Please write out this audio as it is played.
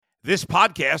This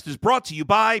podcast is brought to you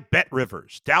by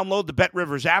BetRivers. Download the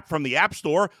BetRivers app from the App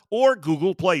Store or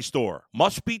Google Play Store.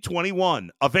 Must be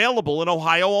 21. Available in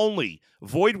Ohio only.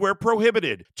 Void where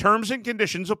prohibited. Terms and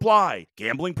conditions apply.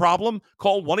 Gambling problem?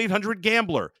 Call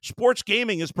 1-800-GAMBLER. Sports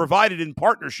gaming is provided in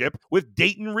partnership with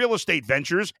Dayton Real Estate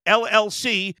Ventures,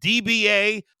 LLC,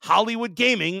 DBA, Hollywood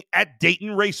Gaming at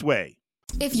Dayton Raceway.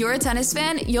 If you're a tennis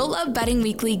fan, you'll love Betting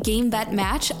Weekly Game Bet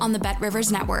Match on the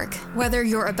BetRivers Network. Whether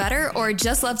you're a bettor or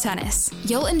just love tennis,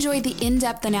 you'll enjoy the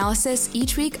in-depth analysis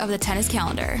each week of the tennis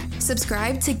calendar.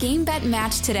 Subscribe to Game Bet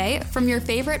Match today from your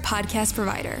favorite podcast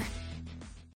provider.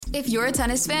 If you're a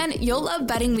tennis fan, you'll love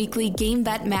Betting Weekly Game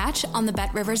Bet Match on the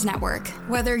BetRivers Network.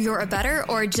 Whether you're a bettor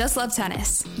or just love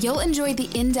tennis, you'll enjoy the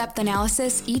in-depth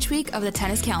analysis each week of the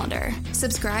tennis calendar.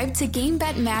 Subscribe to Game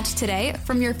Bet Match today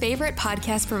from your favorite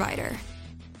podcast provider.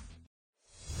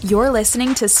 You're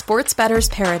listening to Sports Bettor's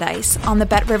Paradise on the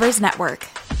BetRivers Network.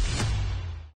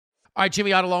 All right,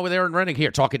 Jimmy Ott along with Erin Rynning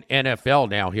here, talking NFL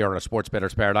now here on a Sports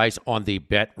Bettor's Paradise on the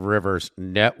BetRivers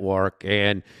Network.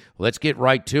 And let's get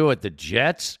right to it. The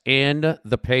Jets and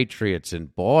the Patriots.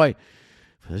 And boy,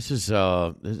 this is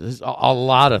a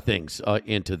lot of things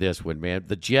into this one, man.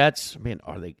 The Jets, man,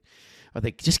 are they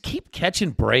just keep catching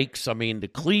breaks? I mean, the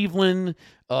Cleveland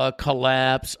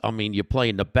collapse. I mean, you're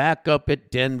playing the backup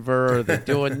at Denver. They're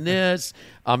doing this.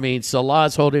 I mean,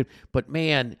 Salah's holding. But,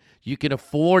 man, you can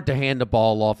afford to hand the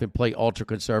ball off and play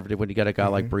ultra-conservative when you got a guy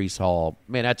like Breece Hall.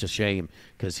 Man, that's a shame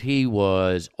because he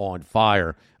was on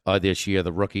fire this year,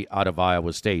 the rookie out of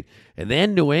Iowa State. And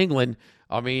then New England,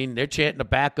 I mean, they're chanting the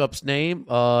backup's name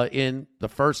in the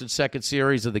first and second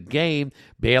series of the game.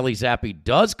 Bailey Zappi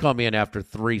does come in after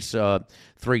three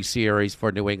series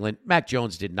for New England. Mac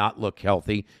Jones did not look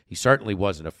healthy. He certainly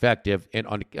wasn't effective and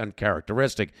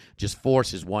uncharacteristic. Just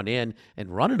forces one in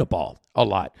and running the ball a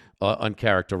lot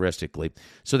uncharacteristically.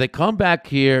 So they come back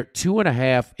here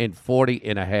 2.5 and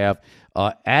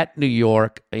 40.5 at New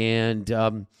York.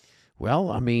 And,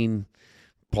 well, I mean,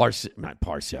 not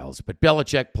Parcells, but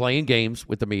Belichick playing games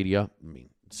with the media. I mean,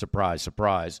 surprise,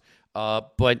 surprise.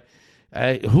 But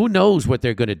who knows what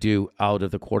they're going to do out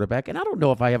of the quarterback. And I don't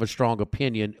know if I have a strong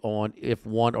opinion on if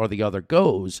one or the other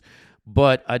goes.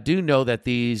 But I do know that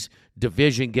these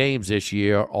division games this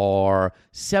year are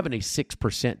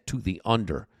 76% to the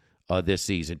under this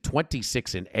season.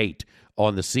 26-8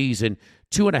 on the season.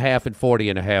 2.5 and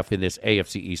 40.5 in this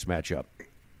AFC East matchup.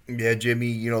 Yeah,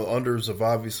 Jimmy, unders have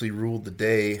obviously ruled the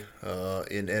day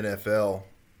in NFL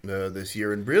this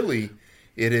year. And really,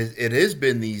 it has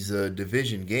been these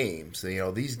division games.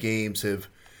 These games have,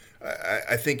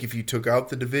 I think if you took out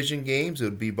the division games, it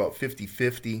would be about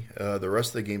 50-50. The rest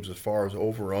of the games as far as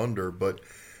over-under. But,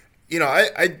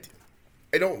 I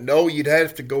don't know. You'd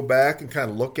have to go back and kind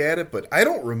of look at it. But I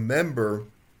don't remember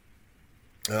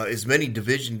as many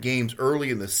division games early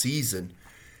in the season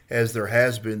as there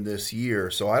has been this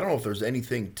year. So I don't know if there's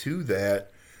anything to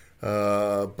that,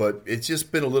 but it's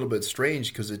just been a little bit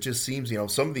strange because it just seems,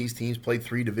 some of these teams played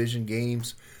 3 division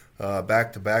games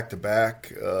back to back to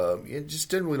back. You just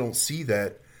generally don't see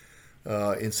that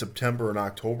in September and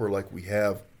October like we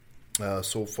have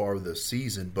so far this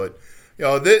season. But,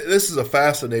 this is a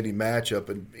fascinating matchup.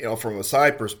 And, from a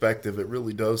side perspective, it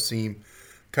really does seem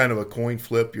kind of a coin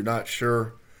flip. You're not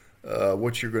sure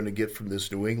what you're going to get from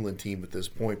this New England team at this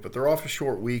point. But they're off a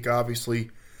short week, obviously,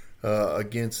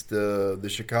 against the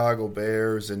Chicago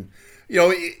Bears. And,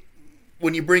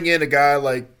 when you bring in a guy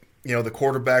like, the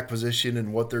quarterback position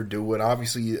and what they're doing,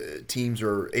 obviously teams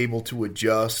are able to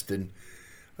adjust. And,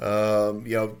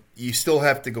 you still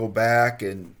have to go back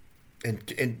and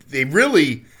they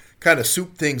really kind of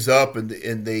souped things up. And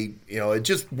they, it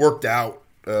just worked out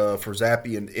for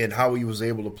Zappi and how he was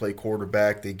able to play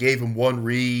quarterback. They gave him one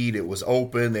read. It was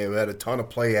open. They had a ton of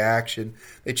play action.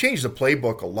 They changed the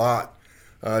playbook a lot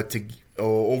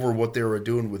over what they were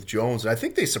doing with Jones. And I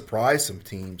think they surprised some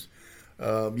teams.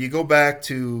 You go back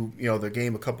to, their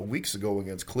game a couple weeks ago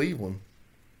against Cleveland,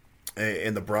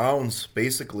 and the Browns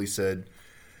basically said,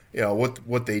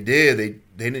 what they did, they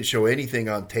didn't show anything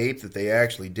on tape that they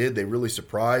actually did. They really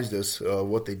surprised us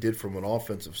what they did from an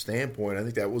offensive standpoint. I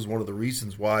think that was one of the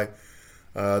reasons why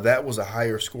that was a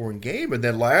higher scoring game. And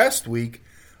then last week,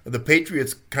 the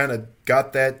Patriots kind of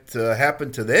got that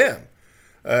happen to them,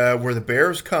 where the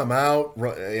Bears come out,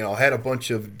 had a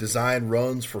bunch of design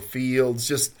runs for Fields,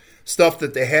 just stuff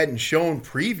that they hadn't shown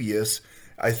previous.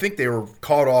 I think they were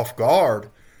caught off guard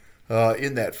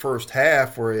in that first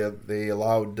half where they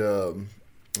allowed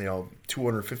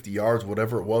 250 yards,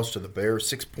 whatever it was, to the Bears,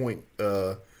 6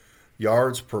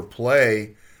 yards per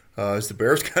play, as the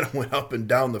Bears kind of went up and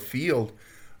down the field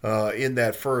in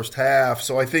that first half.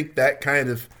 So I think that kind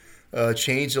of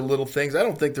changed a little things. I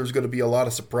don't think there's going to be a lot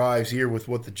of surprise here with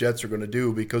what the Jets are going to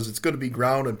do because it's going to be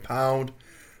ground and pound.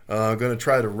 Going to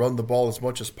try to run the ball as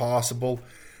much as possible.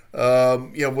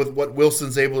 With what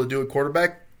Wilson's able to do at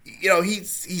quarterback,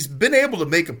 he's been able to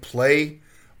make a play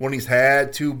when he's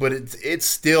had to, but it's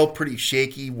still pretty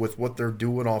shaky with what they're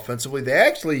doing offensively. They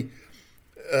actually,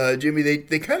 Jimmy,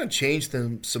 they kind of changed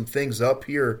some things up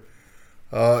here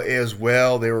as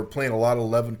well. They were playing a lot of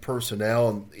 11 personnel,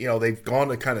 and they've gone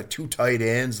to kind of 2 tight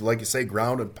ends, like you say,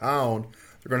 ground and pound.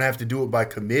 They're going to have to do it by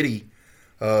committee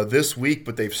this week,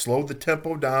 but they've slowed the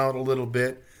tempo down a little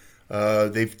bit.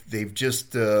 They've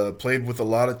just played with a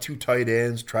lot of 2 tight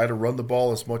ends, try to run the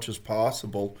ball as much as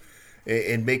possible,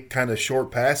 and make kind of short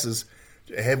passes.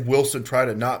 Have Wilson try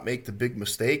to not make the big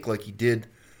mistake like he did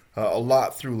a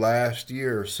lot through last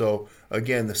year. So,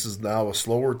 again, this is now a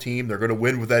slower team. They're going to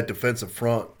win with that defensive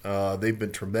front. They've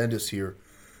been tremendous here.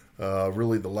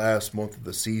 Really the last month of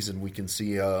the season, we can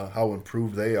see how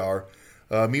improved they are.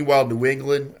 Meanwhile, New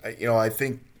England, I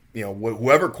think,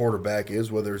 whoever quarterback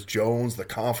is, whether it's Jones, the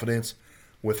confidence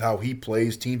with how he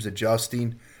plays, teams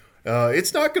adjusting,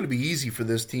 it's not going to be easy for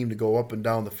this team to go up and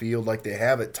down the field like they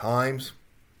have at times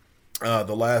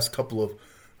the last couple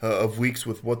of weeks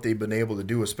with what they've been able to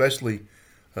do, especially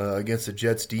against the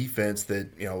Jets defense that,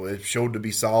 it showed to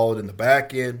be solid in the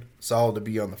back end, solid to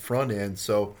be on the front end.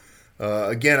 So,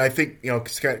 again, I think,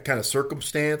 it's kind of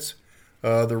circumstance.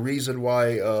 The reason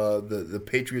why the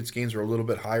Patriots games are a little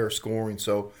bit higher scoring.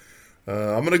 So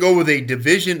I'm going to go with a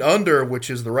division under, which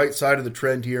is the right side of the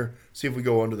trend here. See if we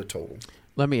go under the total.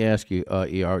 Let me ask you,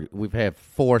 ER, we've had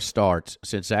 4 starts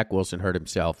since Zach Wilson hurt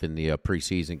himself in the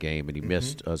preseason game, and he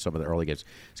missed some of the early games.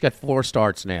 He's got 4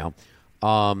 starts now.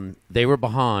 They were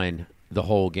behind the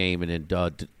whole game and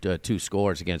then 2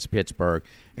 scores against Pittsburgh,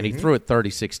 and he threw it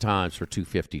 36 times for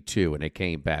 252, and they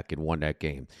came back and won that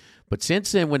game. But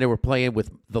since then, when they were playing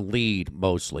with the lead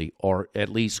mostly, or at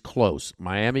least close,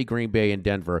 Miami, Green Bay, and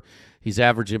Denver, he's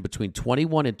averaging between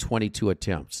 21 and 22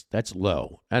 attempts. That's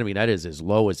low. I mean, that is as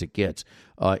low as it gets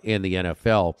in the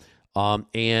NFL.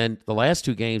 And the last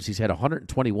 2 games, he's had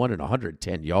 121 and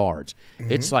 110 yards.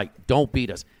 It's like, don't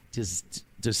beat us. Does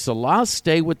Salah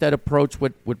stay with that approach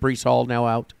with Breece Hall now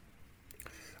out?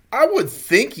 I would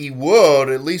think he would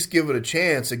at least give it a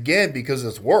chance, again, because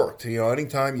it's worked.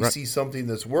 Anytime you see something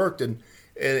that's worked,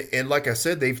 and like I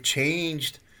said, they've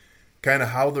changed kind of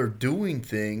how they're doing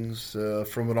things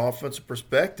from an offensive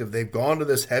perspective. They've gone to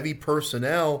this heavy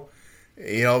personnel,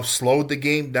 slowed the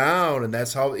game down, and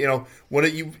that's how,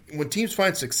 when teams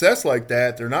find success like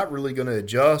that, they're not really going to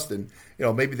adjust, and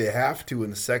maybe they have to in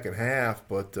the second half.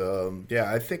 But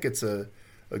I think it's a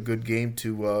good game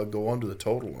to go under the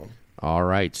total on. All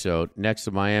right, so next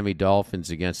the Miami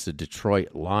Dolphins against the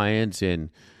Detroit Lions.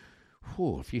 And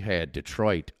if you had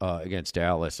Detroit against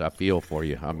Dallas, I feel for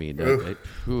you. I mean,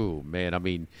 man, I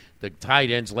mean, the tight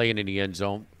ends laying in the end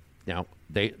zone. Now,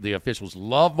 the officials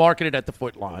love marking it at the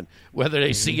foot line, whether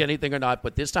they see anything or not.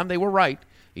 But this time they were right.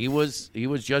 He was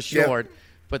just short,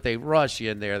 but they rush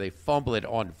in there. They fumble it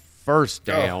on first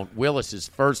down. Willis's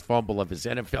first fumble of his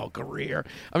NFL career.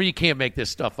 I mean, you can't make this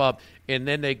stuff up. And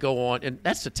then they go on, and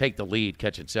that's to take the lead,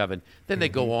 catching 7. Then they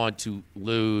go on to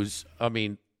lose. I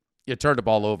mean, you turn the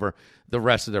ball over the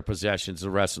rest of their possessions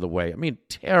the rest of the way. I mean,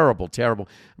 terrible.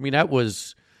 I mean, that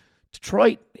was –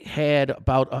 Detroit had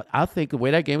about I think the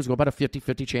way that game was going, about a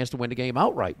 50-50 chance to win the game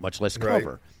outright, much less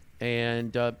cover. Right.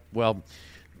 And,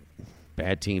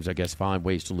 bad teams, I guess, find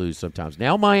ways to lose sometimes.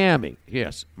 Now Miami.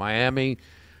 Yes, Miami –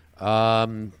 a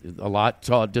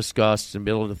lot discussed in the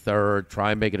middle of the third,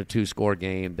 try and make it a 2-score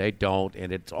game. They don't,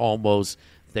 and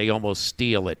they almost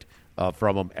steal it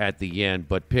from them at the end.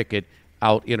 But Pickett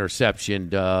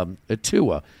out-interceptioned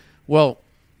Tua. Well,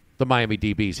 the Miami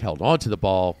DBs held on to the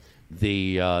ball.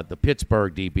 The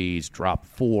Pittsburgh DBs dropped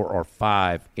 4 or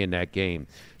 5 in that game.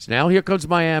 So now here comes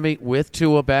Miami with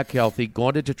Tua back healthy,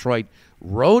 going to Detroit.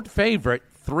 Road favorite,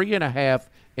 3.5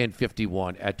 and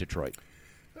 51 at Detroit.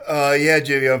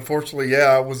 Jimmy, unfortunately,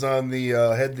 I was on the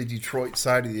had the Detroit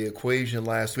side of the equation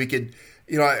last week. And,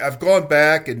 I've gone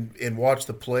back and watched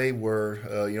the play where,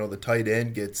 the tight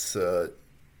end gets,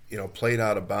 played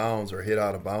out of bounds or hit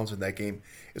out of bounds in that game.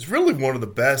 It's really one of the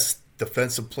best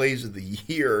defensive plays of the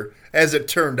year, as it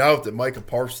turned out, that Micah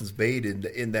Parsons made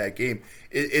in that game.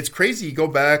 It's crazy. You go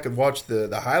back and watch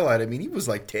the highlight. I mean, he was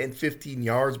like 10, 15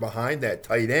 yards behind that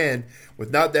tight end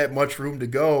with not that much room to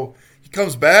go.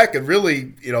 Comes back and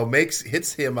really,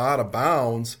 hits him out of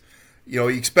bounds. You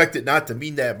expect it not to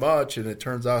mean that much, and it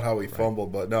turns out how he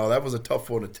fumbled. But no, that was a tough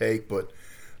one to take. But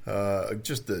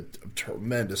just a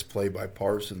tremendous play by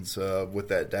Parsons with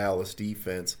that Dallas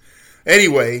defense.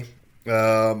 Anyway,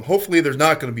 Hopefully there's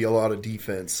not going to be a lot of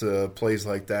defense plays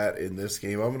like that in this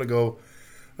game. I'm going to go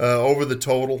over the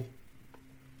total.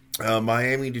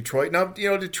 Miami, Detroit. Now,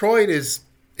 Detroit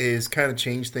is kind of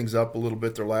changed things up a little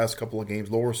bit their last couple of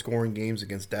games. Lower scoring games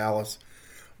against Dallas.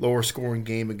 Lower scoring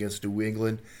game against New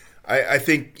England. I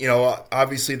think,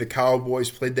 obviously the Cowboys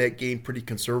played that game pretty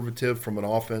conservative from an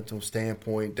offensive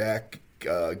standpoint. Dak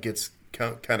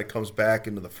kind of comes back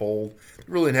into the fold.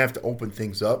 Really didn't have to open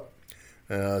things up.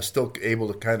 Still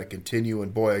able to kind of continue.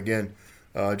 And, boy, again,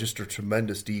 just a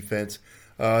tremendous defense.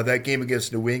 That game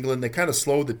against New England, they kind of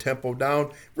slowed the tempo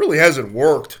down. Really hasn't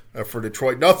worked for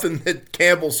Detroit. Nothing that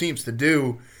Campbell seems to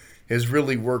do has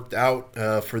really worked out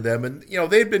for them. And,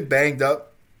 they've been banged up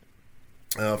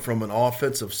from an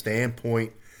offensive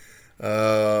standpoint.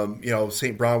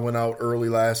 St. Brown went out early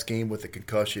last game with a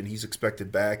concussion. He's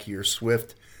expected back here.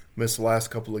 Swift missed the last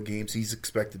couple of games. He's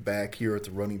expected back here at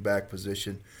the running back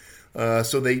position.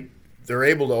 So they're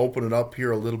able to open it up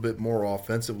here a little bit more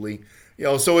offensively.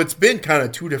 So it's been kind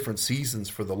of two different seasons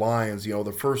for the Lions.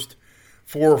 The first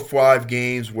 4 or 5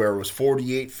 games where it was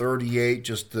 48-38,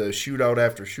 just shootout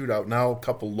after shootout. Now a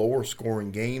couple lower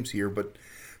scoring games here, but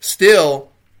still,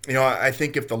 I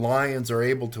think if the Lions are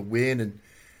able to win and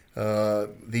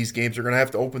these games, they're going to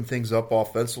have to open things up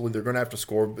offensively. They're going to have to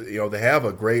score. They have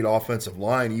a great offensive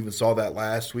line. You even saw that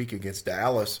last week against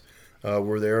Dallas,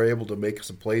 where they were able to make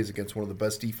some plays against one of the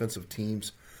best defensive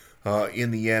teams in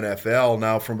the NFL.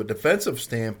 Now, from a defensive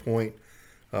standpoint,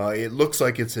 it looks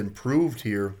like it's improved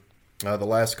here the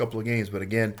last couple of games. But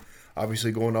again,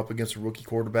 obviously going up against a rookie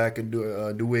quarterback in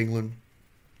New England.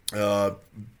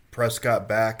 Prescott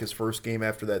back his first game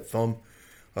after that thumb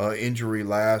injury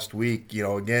last week.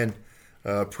 Again,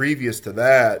 previous to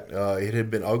that, it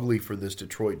had been ugly for this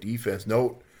Detroit defense.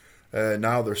 Note,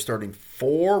 now they're starting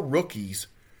 4 rookies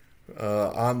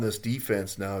on this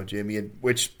defense now, Jimmy,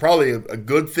 which probably a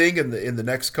good thing in the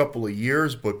next couple of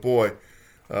years. But boy,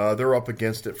 they're up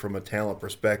against it from a talent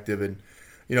perspective, and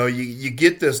you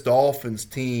get this Dolphins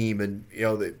team, and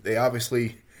they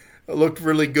obviously looked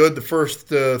really good the first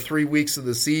 3 weeks of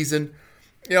the season.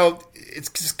 It's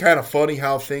just kind of funny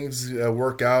how things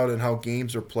work out and how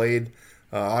games are played.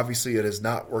 Obviously, it has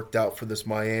not worked out for this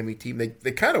Miami team.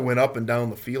 They kind of went up and down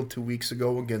the field 2 weeks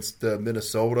ago against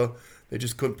Minnesota. They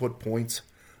just couldn't put points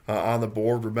on the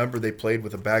board. Remember, they played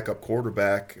with a backup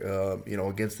quarterback,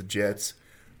 against the Jets,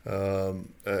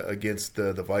 against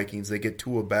the Vikings. They get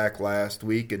Tua back last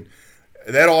week, and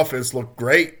that offense looked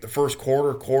great the first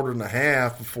quarter and a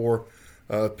half before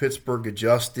Pittsburgh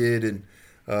adjusted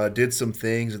and did some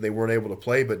things, and they weren't able to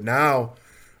play. But now,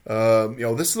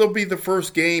 this will be the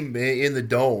first game in the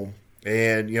Dome,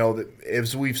 and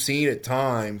as we've seen at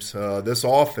times, this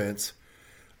offense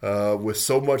with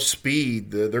so much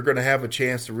speed, they're going to have a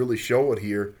chance to really show it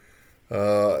here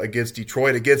against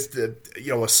Detroit, against a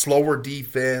slower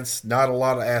defense, not a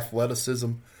lot of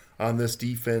athleticism on this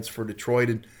defense for Detroit.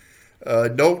 And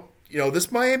note,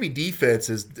 this Miami defense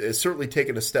is certainly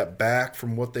taken a step back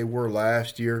from what they were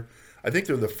last year. I think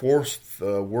they're the 4th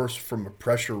worst from a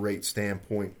pressure rate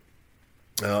standpoint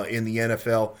in the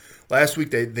NFL. Last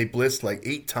week they blitzed like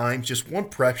 8 times, just 1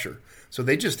 pressure. So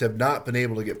they just have not been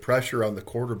able to get pressure on the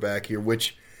quarterback here,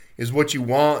 which is what you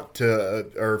want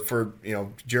for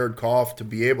Jared Goff to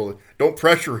be able to. Don't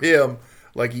pressure him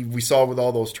like we saw with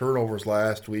all those turnovers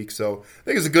last week. So I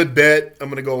think it's a good bet. I'm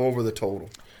going to go over the total.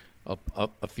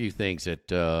 A few things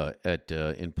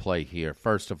in play here.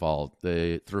 First of all,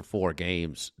 through 4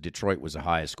 games, Detroit was the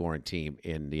highest scoring team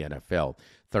in the NFL,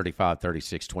 35,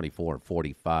 36, 24, and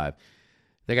 45.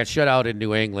 They got shut out in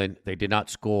New England. They did not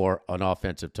score an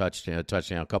offensive touchdown,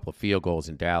 a couple of field goals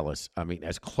in Dallas. I mean,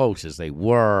 as close as they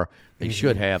were, they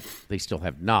should have. They still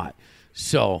have not.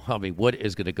 So, I mean, what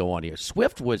is going to go on here?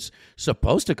 Swift was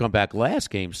supposed to come back last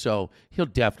game, so he'll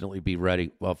definitely be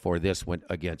ready for this one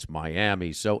against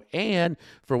Miami. So, and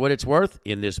for what it's worth,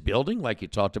 in this building, like you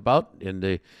talked about, in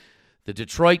the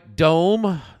Detroit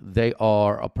Dome, they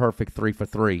are a perfect 3 for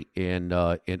 3 in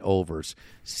overs.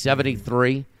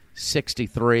 73,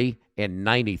 63, and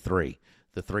 93.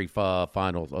 The 3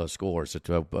 final scores,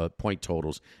 point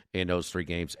totals in those 3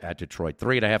 games at Detroit.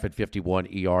 3.5 and 51.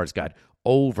 ER's got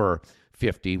over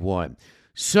 51.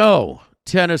 So,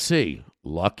 Tennessee,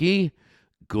 lucky,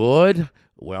 good,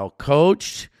 well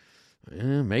coached,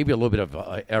 maybe a little bit of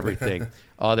everything.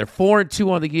 They're 4-2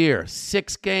 on the year,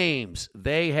 6 games.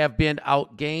 They have been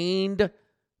outgained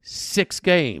 6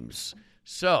 games.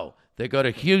 So, they go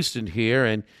to Houston here,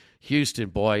 and Houston,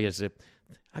 boy,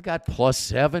 I got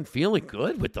 +7, feeling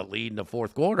good with the lead in the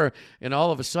 4th quarter, and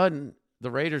all of a sudden,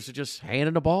 the Raiders are just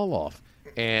handing the ball off.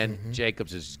 And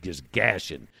Jacobs is just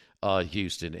gashing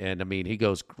Houston. And, I mean, he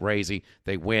goes crazy.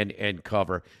 They win and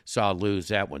cover, so I'll lose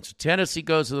that one. So Tennessee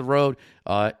goes to the road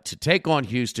to take on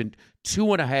Houston,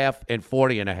 2.5 and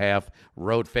 40.5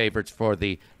 road favorites for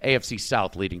the AFC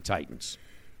South leading Titans.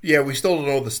 Yeah, we still don't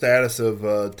know the status of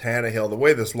Tannehill. The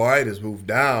way this line has moved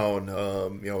down,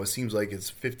 it seems like it's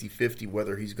 50-50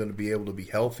 whether he's going to be able to be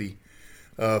healthy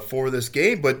for this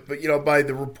game. But by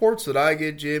the reports that I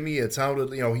get, Jimmy, it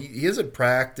sounded, he isn't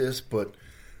practiced, but,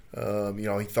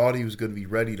 he thought he was going to be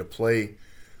ready to play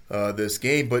this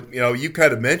game. But, you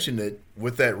kind of mentioned it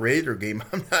with that Raider game.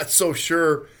 I'm not so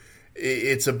sure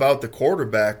it's about the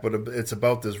quarterback, but it's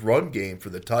about this run game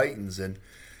for the Titans. And,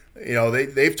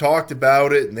 they've talked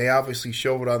about it, and they obviously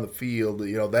show it on the field.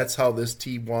 That's how this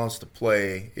team wants to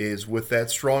play, is with that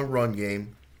strong run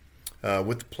game,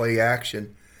 with the play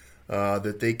action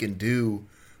that they can do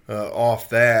off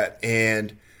that.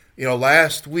 And,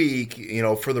 last week,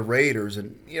 for the Raiders,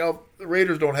 and, the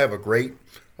Raiders don't have a great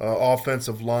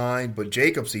offensive line, but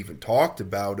Jacobs even talked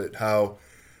about it, how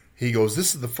he goes,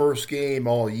 this is the first game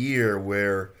all year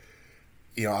where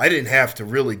I didn't have to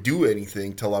really do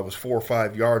anything till I was 4 or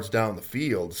 5 yards down the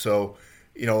field. So,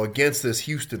 against this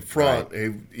Houston front,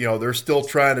 right, they're still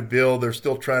trying to build. They're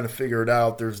still trying to figure it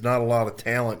out. There's not a lot of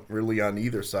talent really on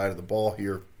either side of the ball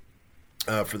here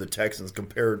for the Texans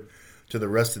compared to the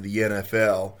rest of the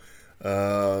NFL.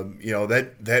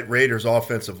 That Raiders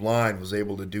offensive line was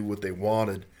able to do what they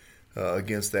wanted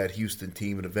against that Houston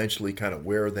team and eventually kind of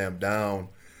wear them down.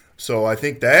 So I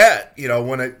think that,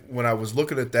 when I was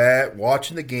looking at that,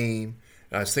 watching the game,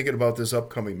 and I was thinking about this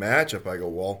upcoming matchup, I go,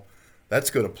 well,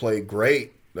 that's going to play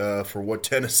great for what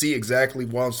Tennessee exactly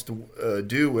wants to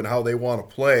do and how they want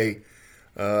to play.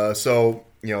 So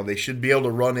they should be able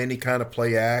to run any kind of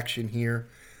play action here.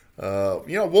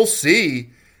 We'll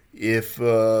see if,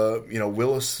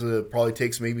 Willis probably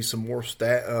takes maybe some more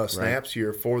snaps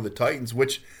here for the Titans,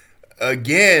 which,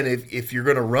 again, if you're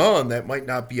going to run, that might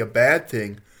not be a bad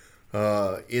thing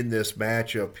in this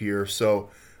matchup here. So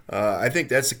I think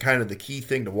that's kind of the key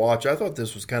thing to watch. I thought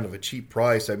this was kind of a cheap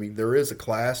price. I mean, there is a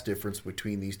class difference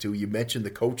between these two. You mentioned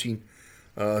the coaching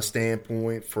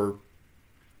standpoint for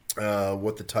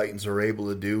what the Titans are able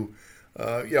to do.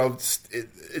 It's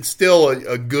still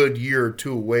a good year or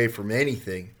two away from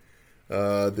anything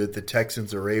that the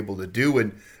Texans are able to do.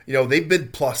 And, they've been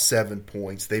plus 7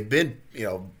 points. They've been,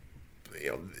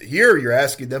 here you're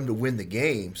asking them to win the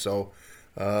game. So,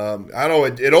 I know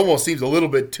it almost seems a little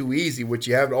bit too easy, which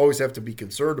you always have to be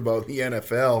concerned about in the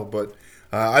NFL. But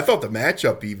I thought the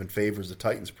matchup even favors the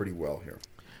Titans pretty well here.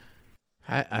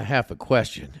 I have a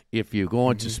question. If you're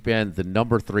going to spend the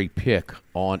number 3 pick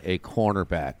on a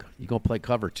cornerback, you going to play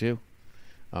cover 2?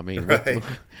 I mean, right.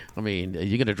 You're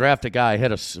going to draft a guy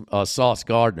ahead of Sauce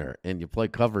Gardner, and you play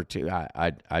cover 2.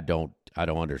 I don't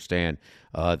understand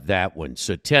that one.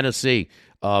 So Tennessee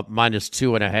minus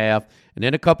 2.5. And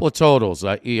then a couple of totals.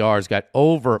 ER's got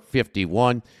over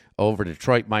 51, over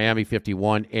Detroit, Miami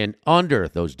 51, and under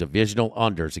those divisional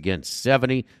unders. Again,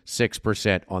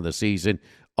 76% on the season,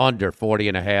 under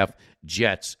 40.5,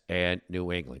 Jets and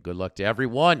New England. Good luck to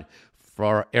everyone.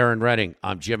 For Erin Rynning,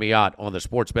 I'm Jimmy Ott on the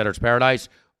Sports Bettor's Paradise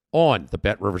on the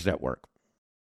Bet Rivers Network.